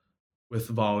highs with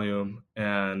volume.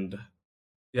 And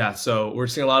yeah, so we're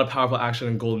seeing a lot of powerful action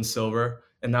in gold and silver.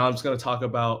 And now I'm just going to talk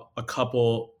about a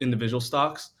couple individual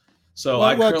stocks. So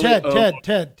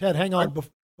Ted, hang on.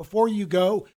 Before you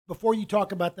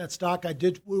talk about that stock,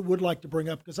 would like to bring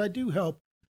up, because I do help,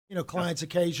 clients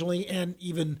occasionally, and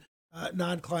even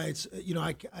non-clients.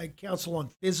 I counsel on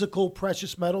physical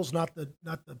precious metals, not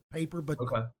the paper, but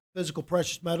physical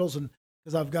precious metals, and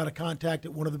because I've got a contact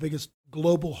at one of the biggest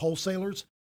global wholesalers,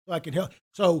 so I can help.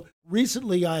 So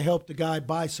recently, I helped a guy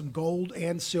buy some gold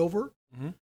and silver.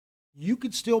 Mhm. You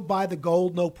could still buy the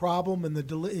gold, no problem, and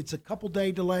it's a couple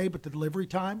day delay, but the delivery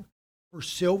time for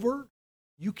silver,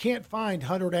 you can't find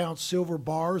 100-ounce silver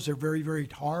bars. They're very, very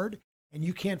hard, and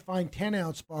you can't find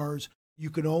 10-ounce bars. You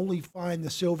can only find the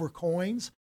silver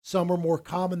coins. Some are more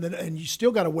common than, and you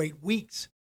still got to wait weeks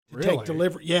to take Really?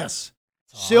 delivery. Yes,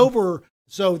 That's odd. silver.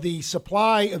 So the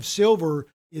supply of silver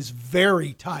is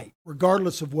very tight,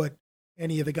 regardless of what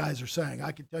any of the guys are saying.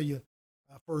 I can tell you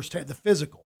firsthand the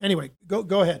physical. Anyway,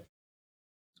 go ahead.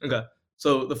 Okay.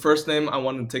 So the first name I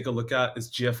wanted to take a look at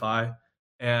is GFI,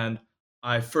 and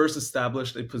I first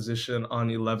established a position on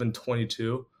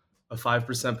 11/22, a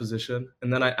 5% position,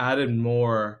 and then I added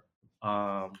more.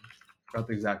 Not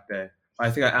the exact day. I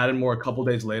think I added more a couple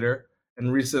days later,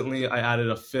 and recently I added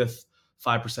a fifth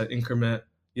 5% increment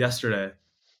yesterday,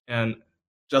 and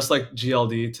just like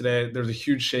GLD today, there's a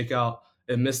huge shakeout.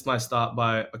 It missed my stop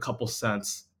by a couple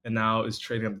cents, and now is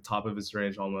trading at the top of its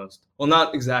range almost. Well,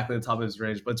 not exactly the top of its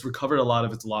range, but it's recovered a lot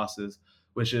of its losses,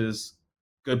 which is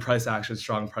good price action,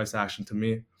 strong price action to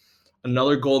me.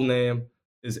 Another gold name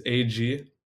is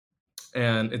AG,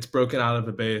 and it's broken out of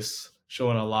the base,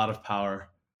 showing a lot of power.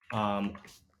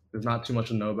 There's not too much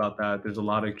to know about that. There's a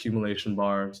lot of accumulation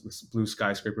bars, this blue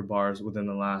skyscraper bars within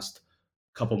the last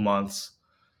couple months.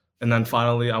 And then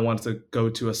finally, I wanted to go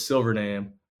to a silver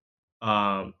name.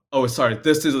 Sorry,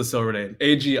 this is a silver name.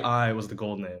 AGI was the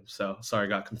gold name. So sorry, I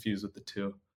got confused with the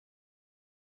two.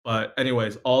 But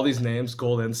anyways, all these names,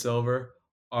 gold and silver,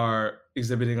 are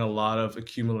exhibiting a lot of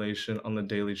accumulation on the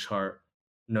daily chart,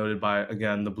 noted by,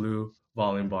 again, the blue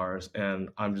volume bars. And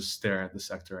I'm just staring at the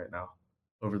sector right now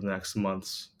over the next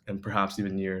months and perhaps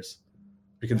even years.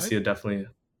 We can see definitely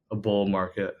a bull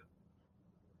market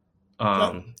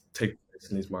take place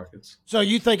in these markets. So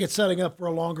you think it's setting up for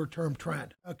a longer term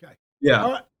trend? Okay. Yeah,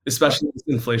 All right. especially in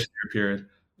this inflationary period.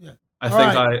 Yeah. I All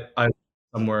think I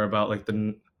somewhere about like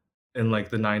in the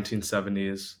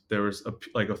 1970s, there was a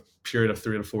period of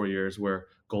 3 to 4 years where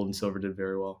gold and silver did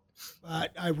very well.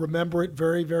 I remember it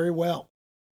very, very well.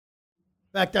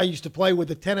 In fact, I used to play with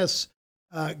the tennis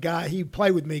guy. He'd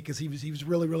play with me because he was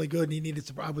really, really good, and he needed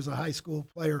some. I was a high school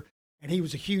player, and he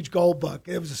was a huge gold buck.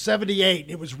 It was a 78,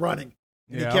 and it was running.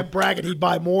 And Yeah. he kept bragging he'd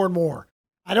buy more and more.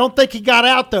 I don't think he got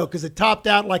out, though, because it topped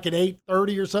out like at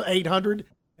 830 or so, 800,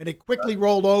 and it quickly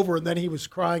rolled over, and then he was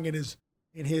crying in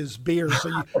his beer.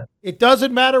 So it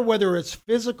doesn't matter whether it's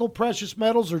physical precious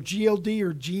metals or GLD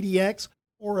or GDX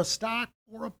or a stock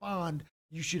or a bond.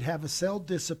 You should have a sell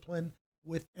discipline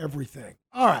with everything.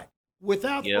 All right.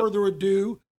 Without further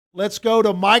ado, let's go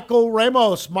to Michael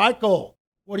Ramos. Michael,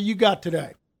 what do you got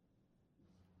today?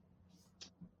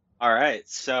 All right.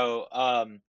 So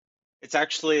it's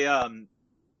actually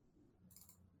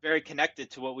very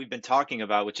connected to what we've been talking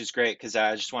about, which is great because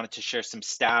I just wanted to share some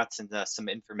stats and some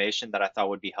information that I thought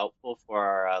would be helpful for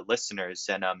our listeners.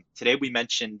 And today we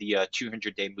mentioned the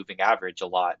 200-day moving average a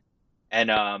lot.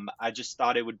 And I just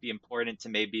thought it would be important to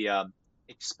maybe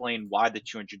explain why the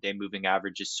 200-day moving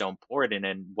average is so important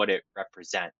and what it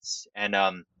represents.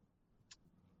 And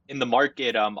in the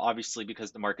market, obviously,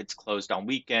 because the market's closed on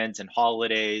weekends and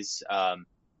holidays,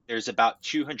 there's about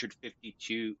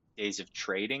 252 days of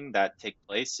trading that take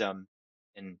place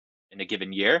in a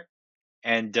given year.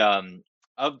 And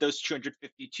of those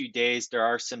 252 days, there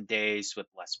are some days with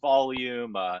less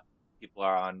volume. People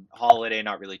are on holiday,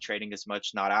 not really trading as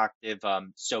much, not active.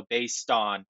 So based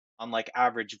on like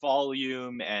average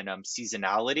volume and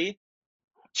seasonality,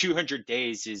 200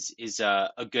 days is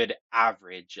a good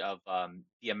average of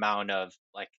the amount of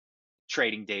like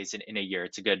trading days in a year.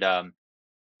 It's a good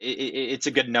it's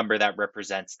a good number that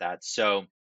represents that. So,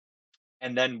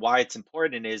 and then why it's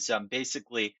important is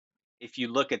basically if you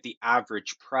look at the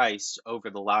average price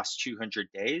over the last 200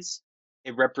 days,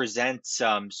 it represents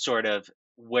sort of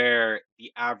where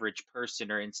the average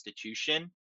person or institution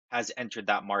has entered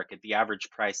that market, the average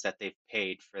price that they've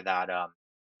paid for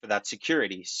that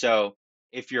security. So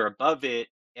if you're above it,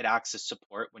 it acts as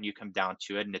support when you come down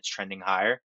to it and it's trending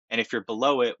higher. And if you're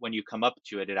below it, when you come up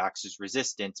to it, it acts as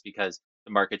resistance because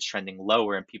the market's trending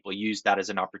lower and people use that as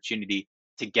an opportunity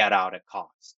to get out at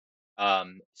cost.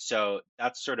 So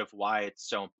that's sort of why it's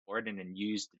so important and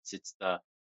used. It's the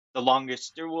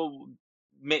longest,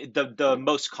 the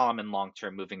most common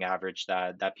long-term moving average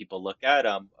that people look at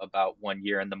about 1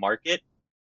 year in the market.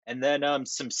 And then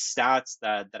some stats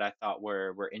that I thought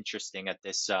were interesting at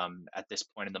this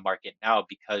point in the market now,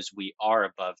 because we are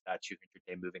above that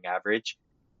 200-day moving average,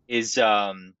 is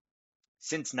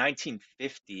since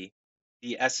 1950,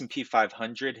 the S&P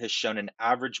 500 has shown an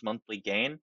average monthly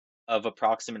gain of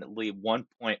approximately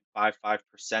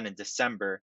 1.55% in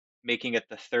December, making it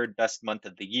the third best month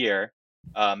of the year,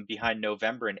 behind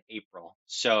November and April.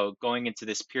 So going into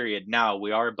this period now,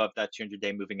 we are above that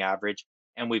 200-day moving average,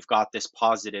 and we've got this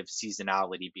positive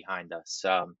seasonality behind us,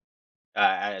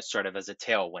 as sort of as a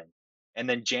tailwind. And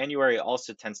then January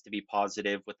also tends to be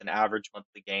positive with an average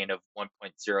monthly gain of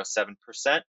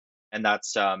 1.07%, and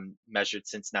that's measured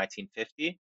since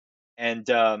 1950. And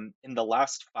in the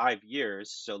last 5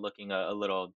 years, so looking a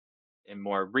little in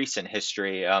more recent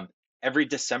history, every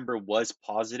December was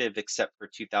positive except for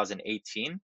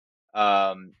 2018.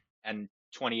 And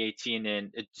 2018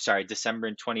 and December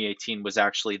in 2018 was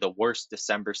actually the worst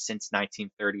December since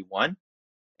 1931.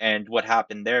 And what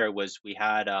happened there was we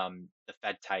had the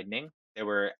Fed tightening. They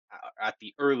were at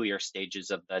the earlier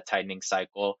stages of the tightening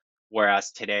cycle,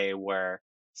 whereas today we're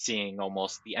seeing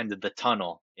almost the end of the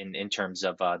tunnel in terms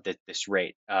of this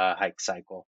rate hike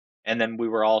cycle. And then we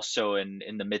were also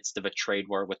in the midst of a trade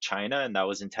war with China, and that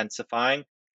was intensifying.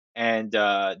 And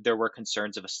there were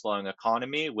concerns of a slowing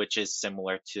economy, which is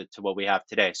similar to what we have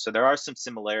today. So there are some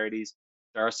similarities,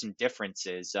 there are some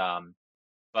differences.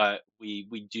 But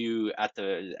we do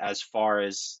as far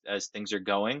as things are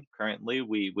going currently,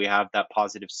 we have that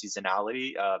positive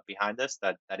seasonality behind us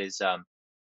that is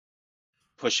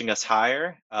pushing us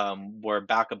higher. We're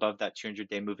back above that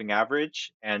 200-day moving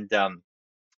average, and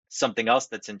something else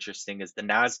that's interesting is the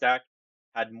Nasdaq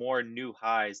had more new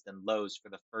highs than lows for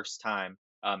the first time.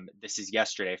 This is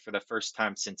yesterday, for the first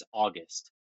time since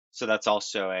August. So that's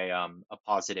also a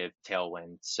positive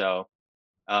tailwind. So.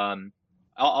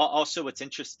 Also, what's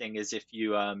interesting is if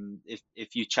you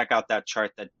check out that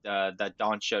chart that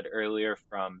Don showed earlier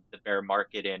from the bear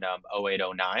market in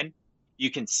 0809, you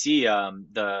can see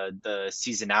the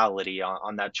seasonality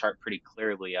on that chart pretty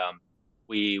clearly.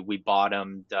 We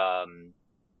bottomed.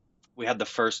 We had the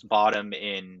first bottom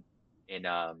in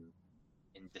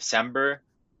December,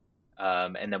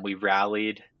 and then we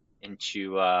rallied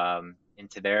into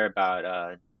there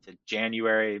about to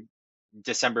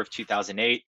December of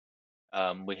 2008.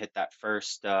 We hit that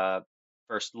first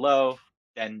low.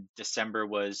 Then December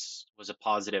was a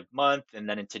positive month, and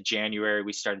then into January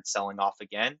we started selling off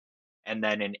again. And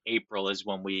then in April is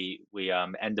when we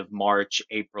end of March,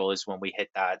 April is when we hit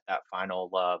that final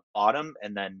bottom,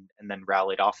 and then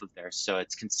rallied off of there. So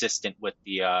it's consistent with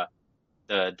the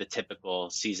typical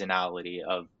seasonality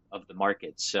of the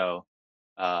market. So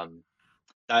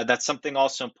that's something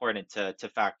also important to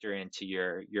factor into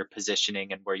your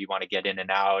positioning and where you want to get in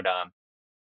and out.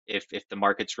 If the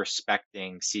market's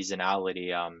respecting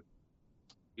seasonality,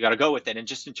 you got to go with it. And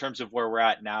just in terms of where we're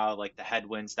at now, like the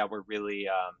headwinds that were really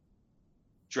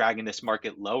dragging this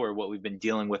market lower, what we've been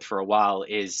dealing with for a while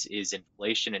is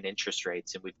inflation and interest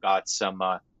rates. And we've got some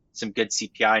good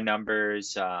CPI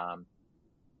numbers. The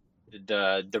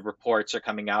reports are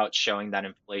coming out showing that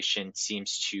inflation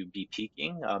seems to be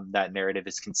peaking. That narrative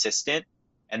is consistent.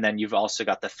 And then you've also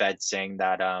got the Fed saying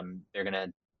that they're going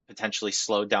to potentially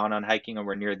slow down on hiking, and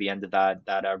we're near the end of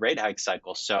that rate hike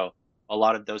cycle. So a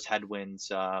lot of those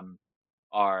headwinds are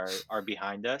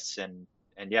behind us, and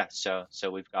yeah, so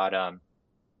we've got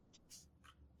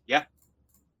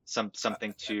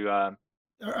something to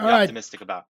be optimistic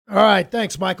about. All right,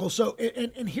 thanks, Michael. So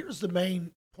and here's the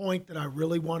main point that I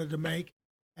really wanted to make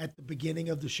at the beginning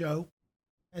of the show,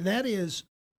 and that is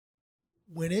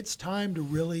when it's time to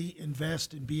really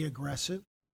invest and be aggressive.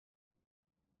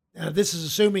 Now, this is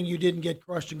assuming you didn't get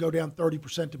crushed and go down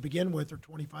 30% to begin with, or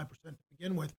 25% to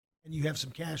begin with, and you have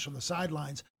some cash on the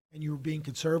sidelines and you were being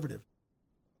conservative,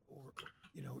 or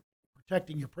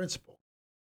protecting your principal.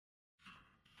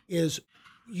 Is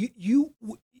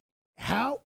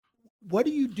what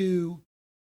do you do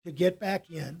to get back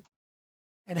in,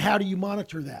 and how do you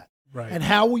monitor that? Right. And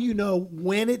how will you know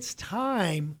when it's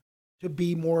time to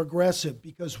be more aggressive?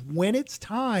 Because when it's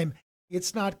time,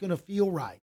 it's not going to feel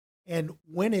right. And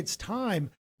when it's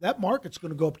time, that market's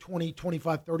going to go up 20,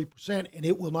 25, 30%, and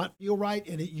it will not feel right.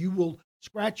 And you will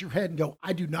scratch your head and go,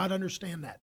 I do not understand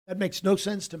that. That makes no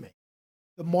sense to me.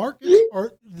 The markets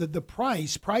are the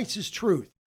price is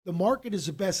truth. The market is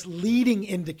the best leading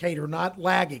indicator, not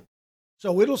lagging.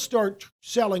 So it'll start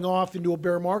selling off into a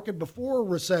bear market before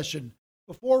recession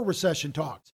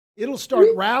talks. It'll start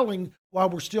rallying while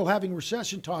we're still having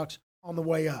recession talks on the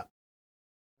way up.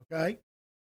 Okay?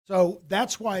 So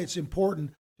that's why it's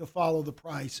important to follow the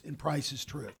price, and price is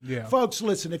truth. Yeah. Folks,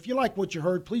 listen, if you like what you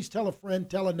heard, please tell a friend,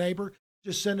 tell a neighbor.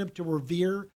 Just send them to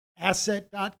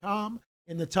revereasset.com.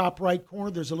 In the top right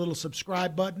corner, there's a little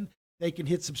subscribe button. They can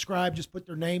hit subscribe, just put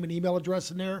their name and email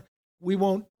address in there. We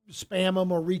won't spam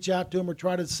them or reach out to them or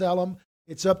try to sell them.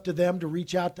 It's up to them to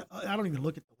reach out to. I don't even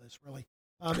look at the list really.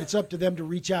 It's up to them to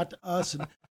reach out to us and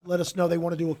let us know they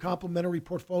want to do a complimentary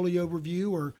portfolio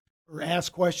review or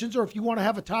ask questions, or if you want to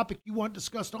have a topic you want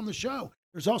discussed on the show.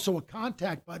 There's also a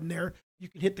contact button there. You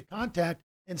can hit the contact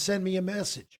and send me a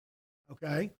message.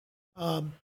 Okay.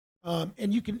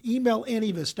 And you can email any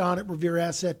of us, Don at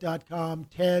revereasset.com,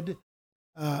 Ted,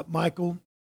 Michael,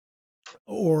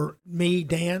 or me,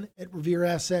 Dan at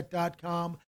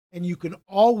revereasset.com. And you can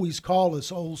always call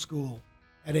us old school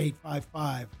at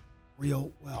 855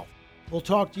 Real Wealth. We'll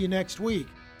talk to you next week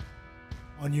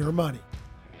on Your Money.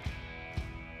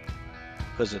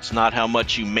 Because it's not how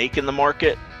much you make in the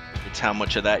market, it's how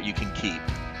much of that you can keep.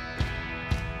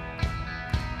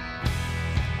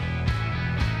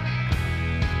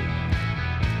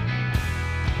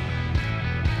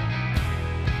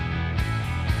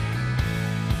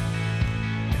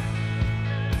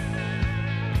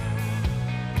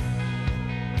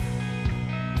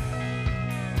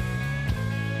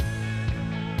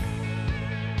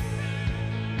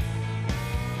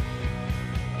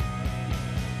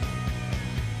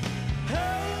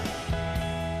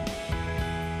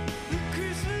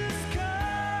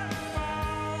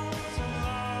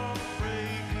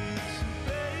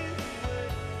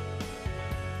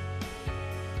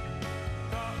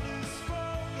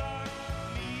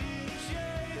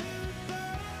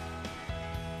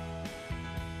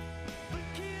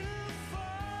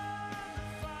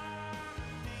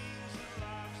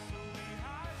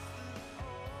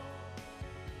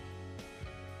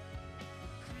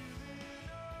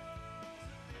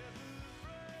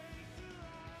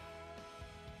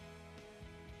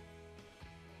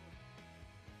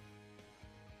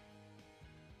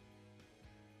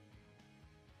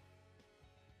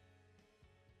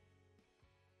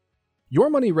 Your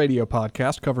Money Radio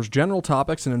podcast covers general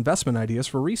topics and investment ideas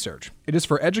for research. It is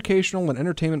for educational and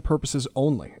entertainment purposes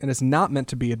only, and is not meant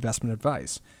to be investment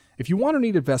advice. If you want or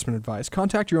need investment advice,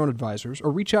 contact your own advisors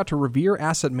or reach out to Revere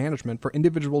Asset Management for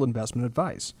individual investment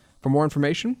advice. For more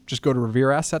information, just go to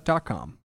revereasset.com.